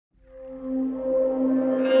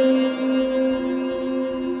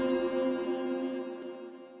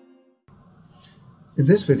In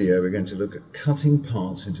this video, we're going to look at cutting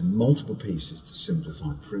parts into multiple pieces to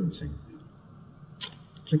simplify printing.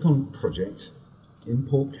 Click on Project,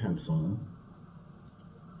 Import CAD File,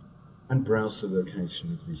 and browse the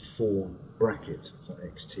location of the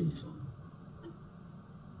 4bracket.xt file.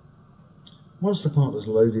 Once the part is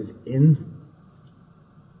loaded in,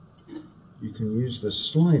 you can use the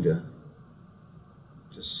slider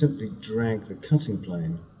to simply drag the cutting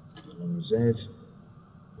plane along Z,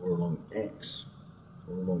 or along X,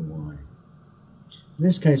 or along Y. In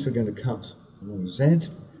this case, we're going to cut along Z,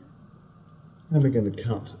 and we're going to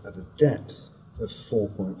cut at a depth of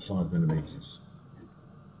 4.5 millimeters.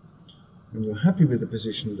 When you're happy with the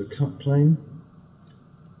position of the cut plane,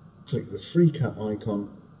 click the free cut icon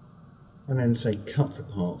and then say cut the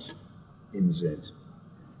part in Z,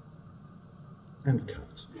 and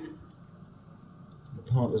cut. The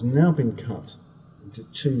part has now been cut into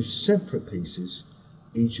two separate pieces,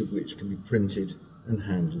 each of which can be printed and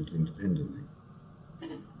handled independently.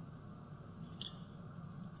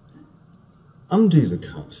 Undo the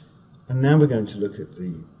cut, and now we're going to look at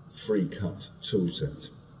the free cut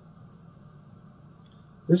toolset.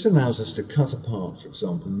 This allows us to cut a part, for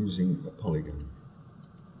example, using a polygon.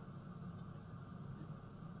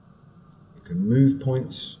 You can move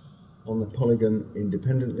points on the polygon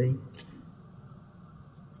independently,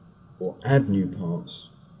 or add new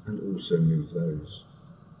parts and also move those.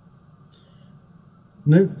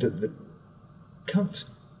 Note that the cut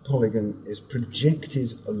polygon is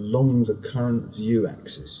projected along the current view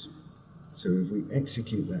axis. So if we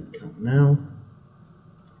execute that cut now,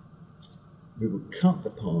 we will cut the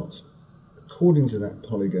part according to that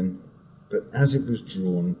polygon, but as it was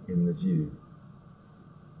drawn in the view.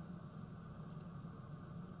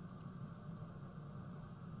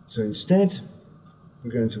 So instead, we're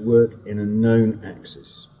going to work in a known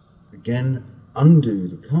axis. Again, undo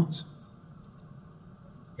the cut,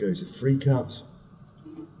 go to free cut,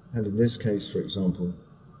 and in this case, for example,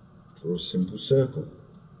 draw a simple circle.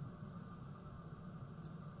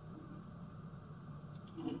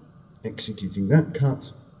 Executing that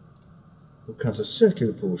cut will cut a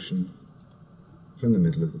circular portion from the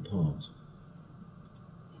middle of the part.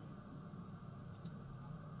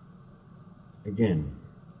 Again,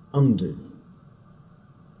 undo.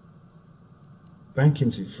 Back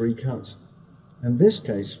into free cut, and in this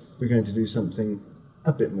case we're going to do something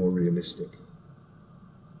a bit more realistic.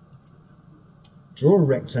 Draw a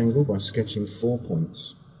rectangle by sketching 4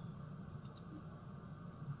 points,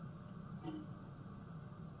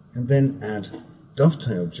 and then add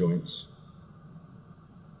dovetail joints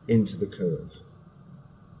into the curve.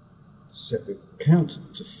 Set the count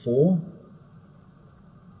to 4,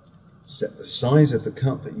 set the size of the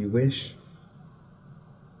cut that you wish.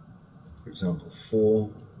 For example, 4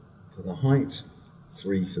 for the height,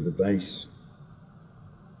 3 for the base,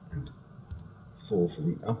 and 4 for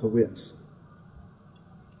the upper width,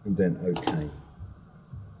 and then OK.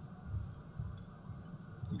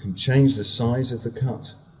 You can change the size of the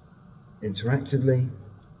cut interactively,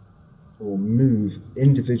 or move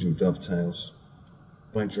individual dovetails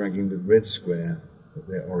by dragging the red square at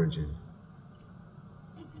their origin.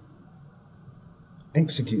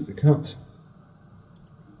 Execute the cut,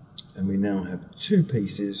 and we now have two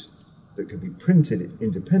pieces that can be printed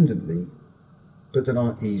independently, but that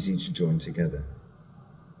are easy to join together.